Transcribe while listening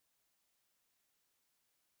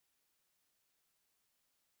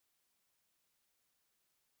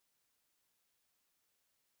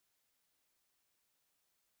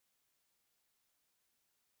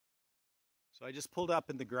So I just pulled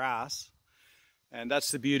up in the grass, and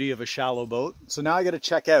that's the beauty of a shallow boat. So now I got to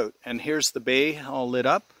check out, and here's the bay all lit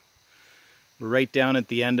up. We're right down at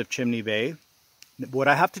the end of Chimney Bay. What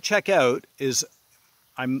I have to check out is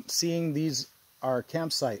I'm seeing these are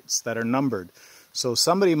campsites that are numbered. So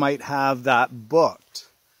somebody might have that booked,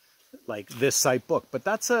 like this site booked, but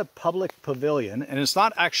that's a public pavilion, and it's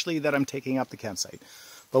not actually that I'm taking up the campsite.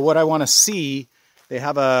 But what I want to see, they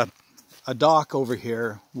have a dock over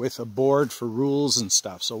here with a board for rules and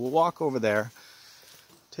stuff. So we'll walk over there,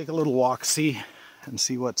 take a little walk-see and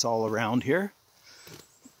see what's all around here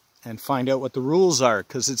and find out what the rules are,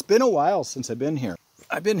 because it's been a while since I've been here.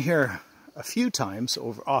 I've been here a few times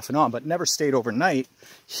off and on, but never stayed overnight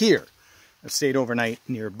here. I've stayed overnight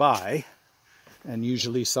nearby, and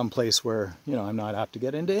usually someplace where, you know, I'm not apt to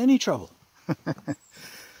get into any trouble.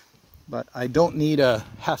 But I don't need a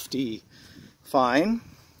hefty fine.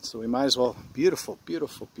 So we might as well, beautiful,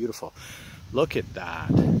 beautiful, beautiful. Look at that.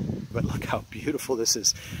 But look how beautiful this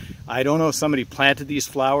is. I don't know if somebody planted these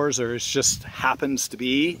flowers or it just happens to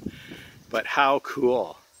be, but how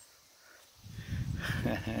cool.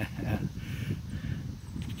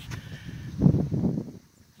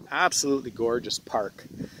 Absolutely gorgeous park.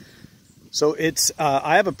 So it's,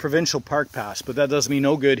 I have a provincial park pass, but that does me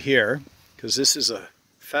no good here because this is a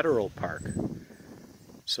federal park.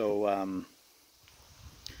 So,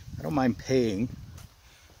 I don't mind paying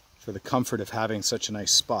for the comfort of having such a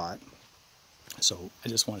nice spot. So I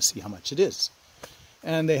just want to see how much it is.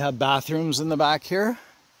 And they have bathrooms in the back here.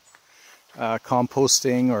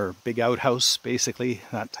 Composting or big outhouse, basically,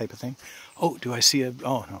 that type of thing. Oh, do I see a...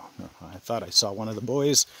 Oh, no. I thought I saw one of the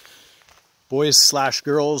boys /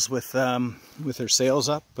 girls with their sails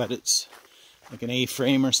up, but it's like an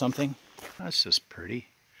A-frame or something. That's just pretty.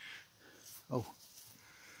 Oh.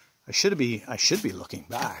 I should be looking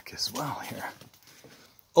back as well here.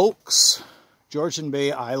 Oaks, Georgian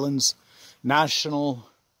Bay Islands National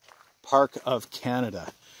Park of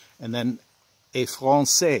Canada. And then a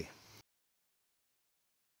Français.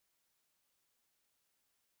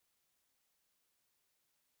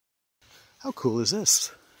 How cool is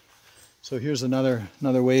this? So here's another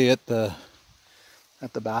way at the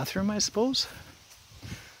bathroom, I suppose.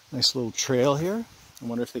 Nice little trail here. I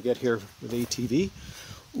wonder if they get here with ATV.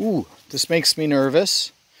 Ooh, this makes me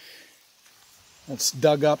nervous. Let's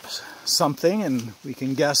dug up something and we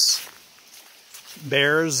can guess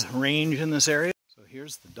bears range in this area. So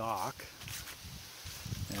here's the dock.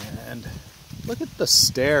 And look at the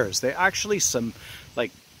stairs. They actually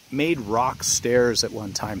made rock stairs at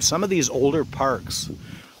one time. Some of these older parks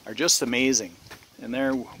are just amazing. And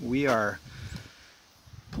there we are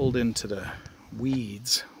pulled into the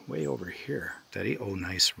weeds way over here. Daddy, oh,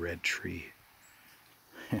 nice red tree.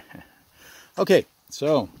 Okay,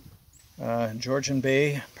 so Georgian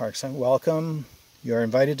Bay Parks, welcome. You are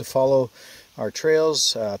invited to follow our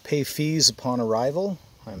trails, pay fees upon arrival.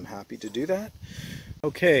 I'm happy to do that.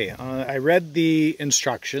 Okay, I read the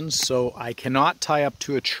instructions, so I cannot tie up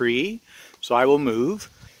to a tree, so I will move.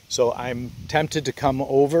 So I'm tempted to come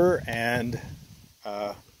over and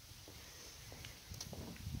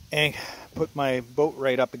put my boat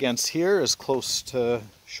right up against here, as close to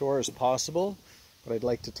shore as possible. But I'd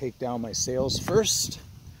like to take down my sails first.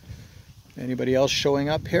 Anybody else showing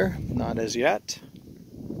up here? Not as yet.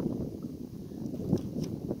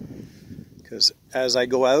 Because as I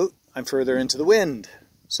go out, I'm further into the wind.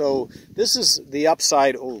 So this is the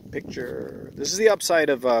upside, oh, picture. This is the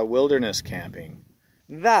upside of wilderness camping.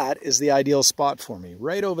 That is the ideal spot for me,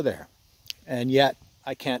 right over there. And yet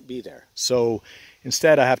I can't be there. So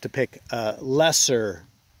instead I have to pick a lesser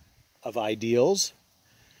of ideals,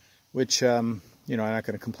 which, you know, I'm not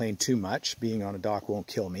going to complain too much. Being on a dock won't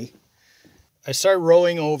kill me. I start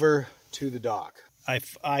rowing over to the dock.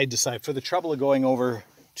 I decide, for the trouble of going over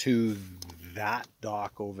to that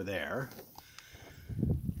dock over there,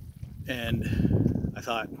 and I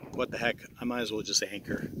thought, what the heck, I might as well just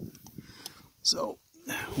anchor. So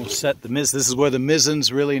we'll set the mizzen. This is where the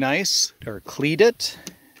mizzen's really nice, or cleat it,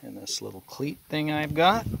 and this little cleat thing I've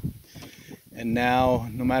got. And now,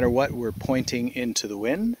 no matter what, we're pointing into the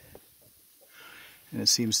wind. And it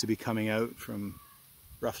seems to be coming out from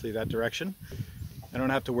roughly that direction. I don't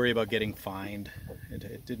have to worry about getting fined.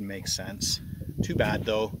 It didn't make sense. Too bad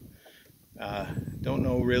though. Don't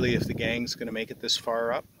know really if the gang's going to make it this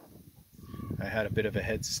far up. I had a bit of a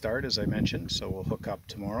head start, as I mentioned, so we'll hook up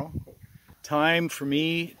tomorrow. Time for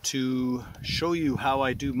me to show you how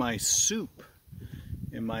I do my soup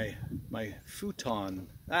in my futon.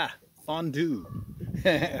 Fondue.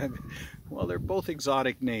 Well, they're both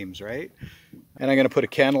exotic names, right? And I'm going to put a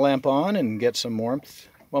candle lamp on and get some warmth.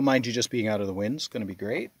 Well, mind you, just being out of the wind is going to be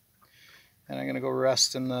great. and I'm gonna go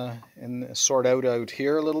rest sort out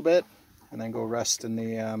here a little bit, and then go rest in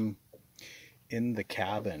the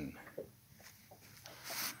cabin.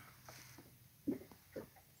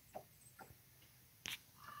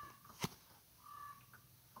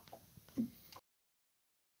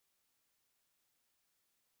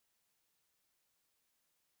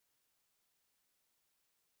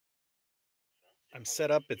 I'm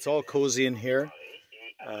set up, it's all cozy in here.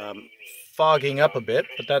 Fogging up a bit,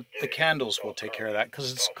 but the candles will take care of that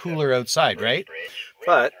because it's cooler outside, right?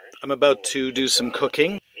 But I'm about to do some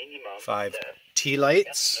cooking. 5 tea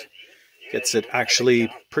lights gets it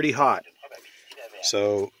actually pretty hot.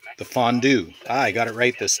 So the fondue, I got it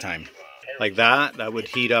right this time. Like that would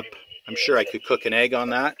heat up. I'm sure I could cook an egg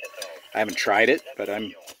on that. I haven't tried it, but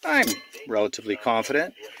I'm relatively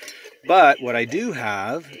confident. But what I do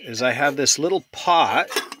have is I have this little pot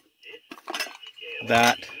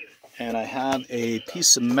and I have a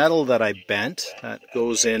piece of metal that I bent that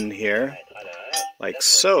goes in here, like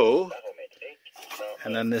so.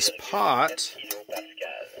 And then this pot,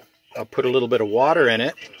 I'll put a little bit of water in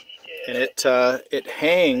it, and it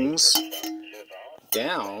hangs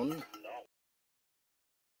down.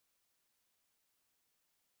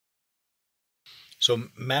 So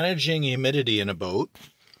managing humidity in a boat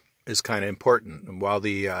is kind of important. And while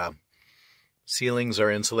the ceilings are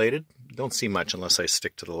insulated, you don't see much unless I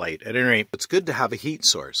stick to the light. At any rate, it's good to have a heat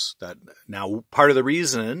source. Now, part of the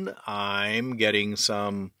reason I'm getting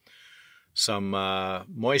some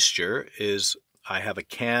moisture is I have a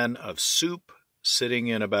can of soup sitting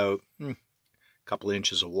in about a couple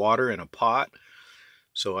inches of water in a pot.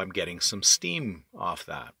 So I'm getting some steam off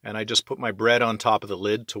that. And I just put my bread on top of the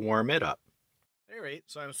lid to warm it up. Alright,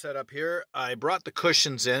 so I'm set up here. I brought the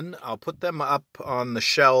cushions in. I'll put them up on the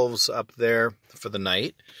shelves up there for the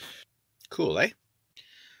night. Cool, eh?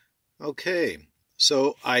 Okay,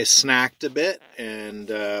 so I snacked a bit and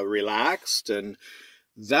relaxed, and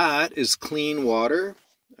that is clean water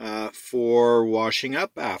for washing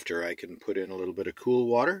up after. I can put in a little bit of cool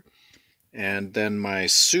water. And then my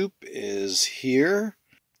soup is here.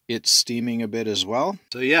 It's steaming a bit as well.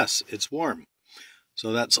 So yes, it's warm.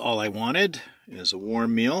 So that's all I wanted, is a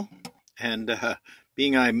warm meal. And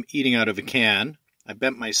being I'm eating out of a can, I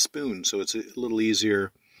bent my spoon so it's a little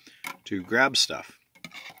easier to grab stuff.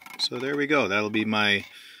 So there we go. That'll be my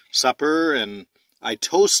supper. And I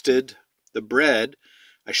toasted the bread.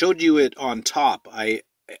 I showed you it on top. I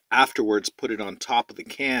afterwards put it on top of the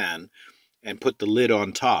can and put the lid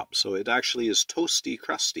on top. So it actually is toasty,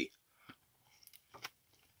 crusty.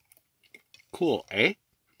 Cool, eh?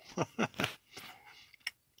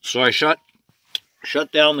 So I shut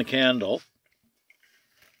down the candle,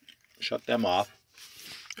 shut them off,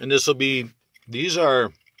 and these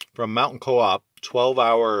are from Mountain Co-op,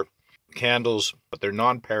 12-hour candles, but they're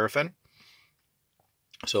non-paraffin,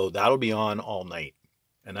 so that'll be on all night,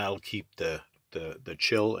 and that'll keep the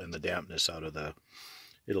chill and the dampness out of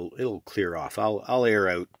it'll clear off. I'll air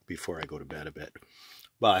out before I go to bed a bit.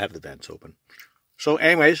 Well, I have the vents open. So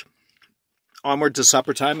anyways, onward to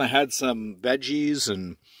supper time. I had some veggies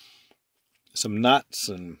and some nuts,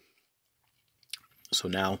 and so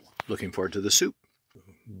now looking forward to the soup.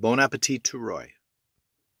 Bon appetit to Roy.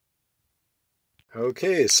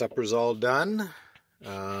 Okay, supper's all done.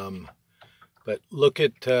 But look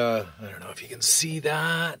at, I don't know if you can see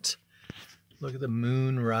that. Look at the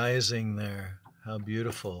moon rising there. How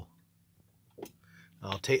beautiful.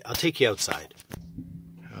 I'll take you outside.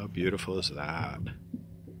 How beautiful is that?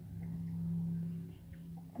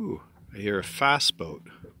 Ooh, I hear a fast boat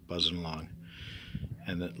buzzing along.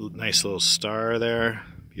 And the nice little star there.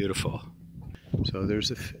 Beautiful. So there's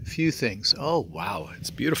a few things. Oh, wow. It's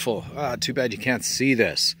beautiful. Ah, too bad you can't see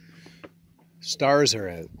this. Stars are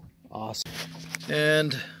out. Awesome.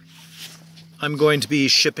 And I'm going to be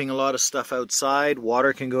shipping a lot of stuff outside.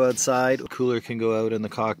 Water can go outside. Cooler can go out in the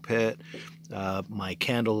cockpit. My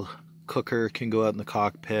candle cooker can go out in the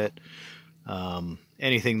cockpit.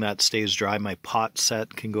 Anything that stays dry, my pot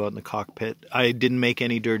set can go out in the cockpit. I didn't make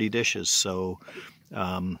any dirty dishes, so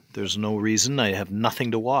there's no reason. I have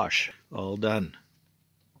nothing to wash. All done.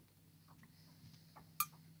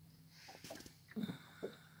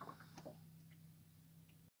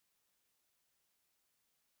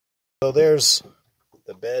 So there's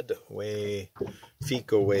the bed, feet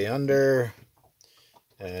go way under,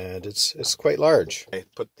 and it's quite large. I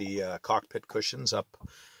put the cockpit cushions up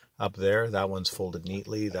there. That one's folded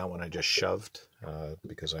neatly. That one I just shoved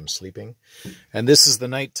because I'm sleeping. And this is the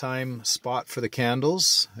nighttime spot for the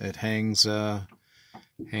candles. It hangs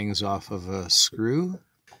off of a screw.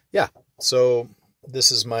 Yeah, so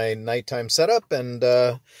this is my nighttime setup, and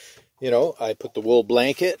You know, I put the wool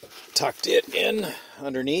blanket, tucked it in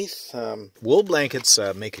underneath. Wool blankets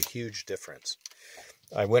make a huge difference.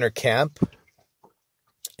 I winter camp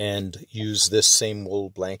and use this same wool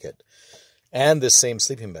blanket and this same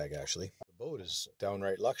sleeping bag, actually. The boat is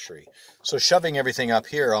downright luxury. So shoving everything up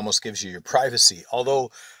here almost gives you your privacy. Although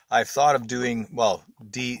I've thought of doing, well,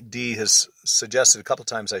 Dee has suggested a couple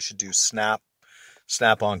times I should do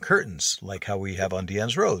snap-on curtains, like how we have on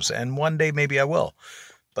Deanne's Rose. And one day maybe I will.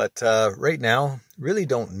 But right now, really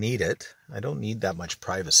don't need it. I don't need that much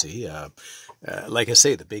privacy. Like I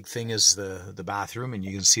say, the big thing is the bathroom, and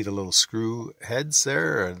you can see the little screw heads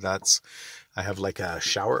there. I have like a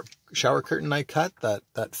shower curtain I cut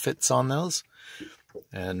that fits on those,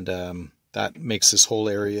 and that makes this whole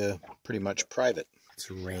area pretty much private. It's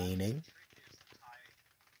raining.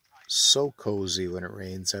 So cozy when it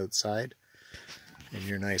rains outside, and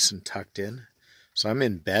you're nice and tucked in. So I'm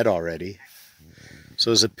in bed already.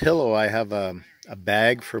 So as a pillow, I have a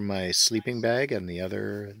bag for my sleeping bag and the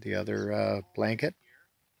other blanket.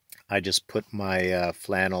 I just put my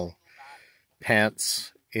flannel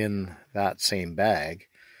pants in that same bag,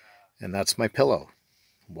 and that's my pillow.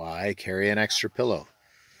 Why carry an extra pillow?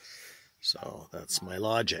 So that's my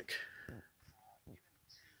logic.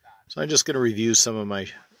 So I'm just going to review some of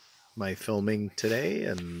my filming today,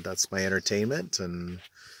 and that's my entertainment, and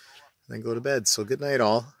then go to bed. So good night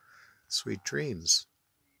all. Sweet dreams.